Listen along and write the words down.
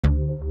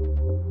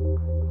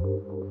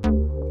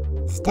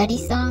Study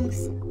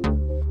songs.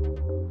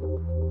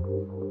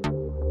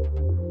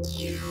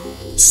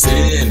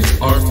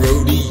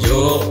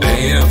 Synarthrodial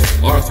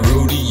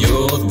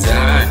Amphiarthrodial,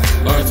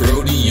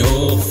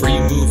 Diarthrodial, free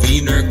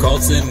moving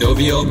called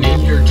Synovial.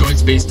 Name your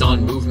joints based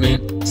on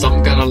movement.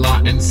 Some got a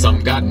lot and some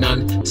got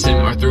none.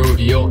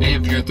 Synarthrodial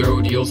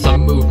Amphiarthrodial,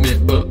 some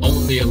movement but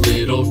only a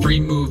little. Free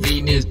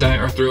moving is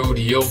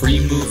Diarthrodial. Free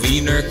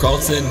moving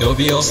called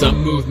Synovial.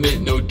 Some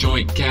movement, no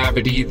joint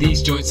cavity.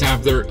 These joints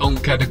have their own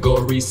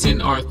categories.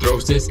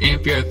 Synarthrosis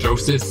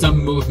Amphiarthrosis,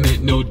 some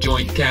movement, no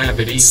joint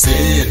cavity.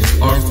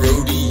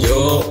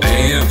 Synarthrodial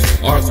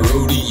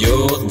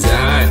Amphiarthrodial,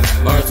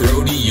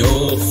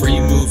 Diarthrodial, free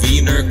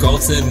moving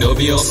called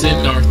Synovial.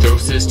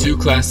 Synarthrosis, two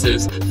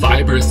classes,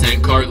 fibrous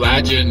and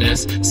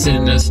cartilaginous.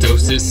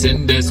 Synostosis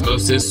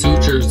Syndesmosis,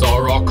 sutures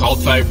are all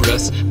called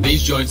fibrous.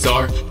 These joints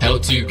are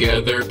held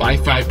together by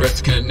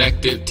fibrous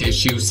connective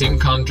tissue.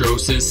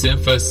 Synchondrosis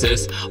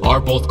Symphysis are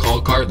both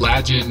called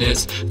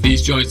cartilaginous.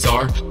 These joints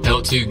are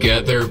held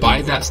together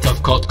by that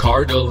stuff called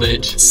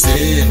cartilage.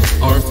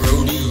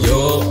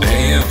 Synarthrodial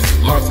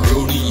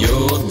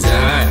Amphiarthrodal,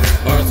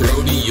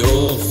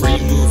 Diarthrodial, free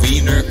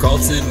moving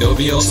called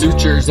Synovial.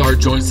 Sutures are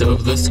joints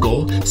of the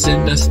skull.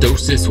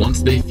 Synostosis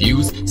once they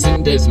fuse.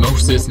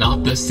 Syndesmosis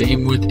not the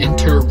same with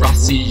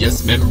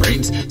interosseous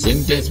membranes.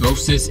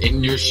 Syndesmosis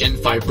in your shin,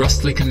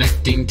 fibrously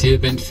connecting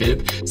tib and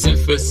fib.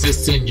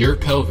 Symphysis in your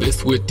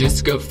pelvis with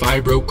disc of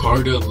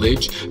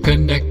fibrocartilage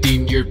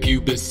connecting your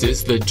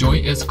pubices. The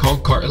joint is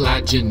called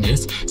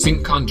cartilaginous.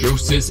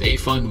 Synchondrosis, a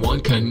fun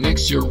one,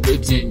 connects your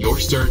ribs and your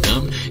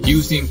sternum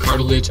using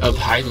cartilage of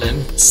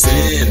hyaline.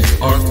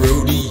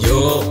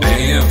 Synarthrodial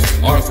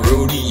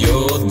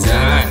Amphiarthrodal,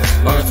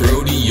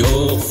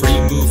 Diarthrodial, free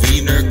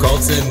moving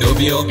called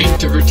Synovial.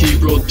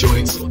 Intervertebral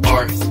joints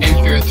are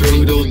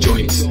amphiarthrodal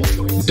joints.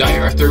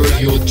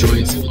 Diarthrodial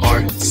joints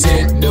are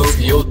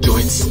synovial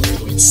joints.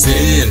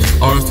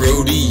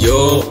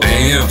 Synarthrodial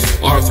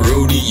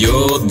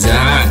Amphiarthrodal,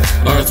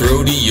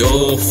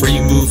 Diarthrodial, free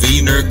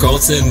moving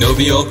called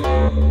Synovial.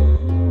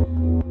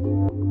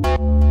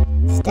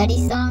 Study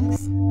songs.